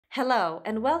Hello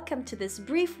and welcome to this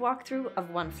brief walkthrough of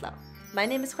Oneflow. My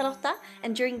name is Charlotta,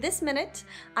 and during this minute,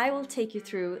 I will take you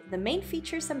through the main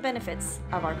features and benefits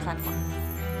of our platform.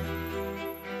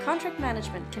 Contract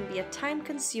management can be a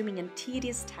time-consuming and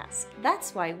tedious task.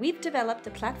 That's why we've developed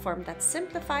a platform that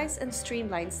simplifies and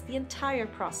streamlines the entire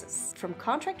process, from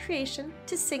contract creation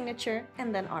to signature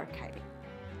and then archiving.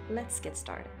 Let's get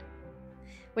started.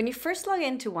 When you first log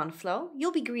into Oneflow,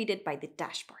 you'll be greeted by the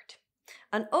dashboard.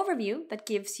 An overview that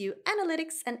gives you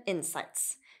analytics and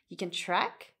insights. You can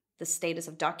track the status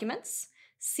of documents,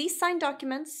 see signed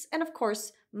documents, and of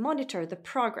course, monitor the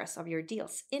progress of your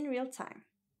deals in real time.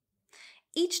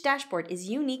 Each dashboard is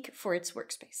unique for its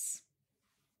workspace.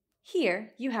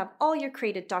 Here, you have all your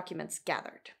created documents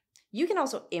gathered. You can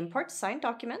also import signed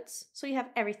documents, so you have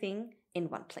everything in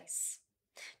one place.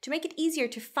 To make it easier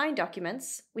to find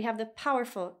documents, we have the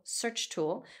powerful search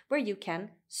tool where you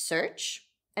can search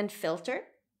and filter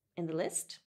in the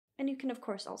list, and you can of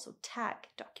course also tag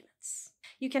documents.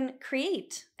 You can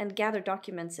create and gather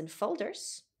documents in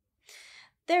folders.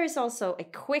 There is also a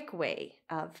quick way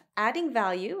of adding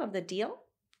value of the deal,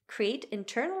 create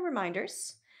internal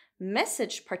reminders,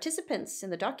 message participants in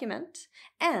the document,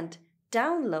 and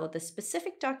download the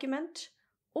specific document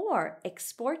or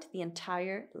export the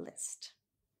entire list.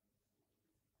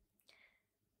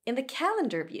 In the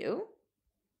calendar view,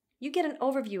 you get an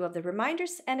overview of the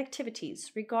reminders and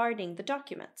activities regarding the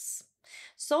documents,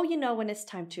 so you know when it's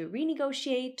time to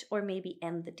renegotiate or maybe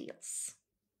end the deals.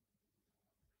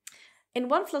 In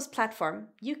Oneflow's platform,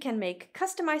 you can make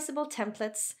customizable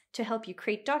templates to help you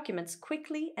create documents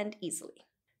quickly and easily.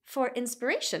 For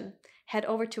inspiration, head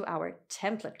over to our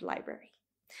template library.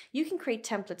 You can create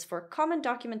templates for common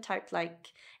document types like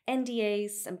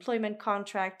NDAs, employment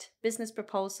contract, business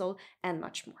proposal, and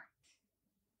much more.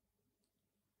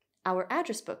 Our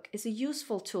address book is a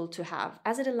useful tool to have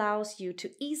as it allows you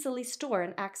to easily store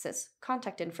and access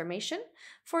contact information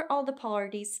for all the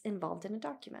parties involved in a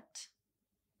document.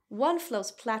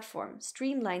 Oneflow's platform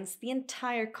streamlines the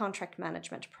entire contract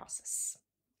management process.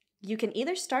 You can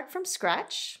either start from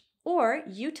scratch or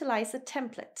utilize a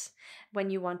template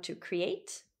when you want to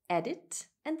create, edit,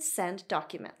 and send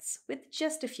documents with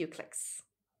just a few clicks.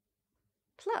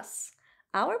 Plus,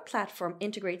 our platform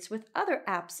integrates with other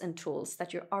apps and tools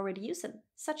that you're already using,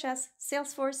 such as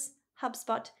Salesforce,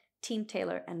 HubSpot,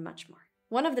 Teamtailor, and much more.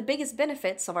 One of the biggest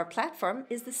benefits of our platform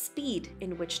is the speed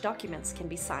in which documents can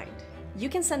be signed. You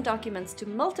can send documents to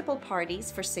multiple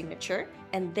parties for signature,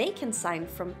 and they can sign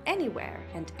from anywhere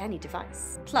and any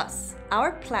device. Plus,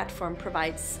 our platform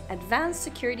provides advanced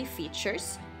security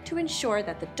features to ensure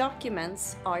that the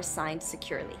documents are signed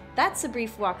securely. That's a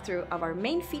brief walkthrough of our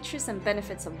main features and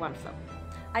benefits of Oneflow.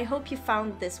 I hope you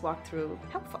found this walkthrough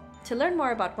helpful. To learn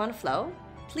more about Oneflow,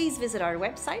 please visit our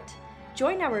website,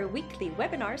 join our weekly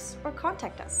webinars, or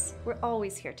contact us. We're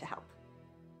always here to help.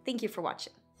 Thank you for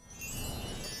watching.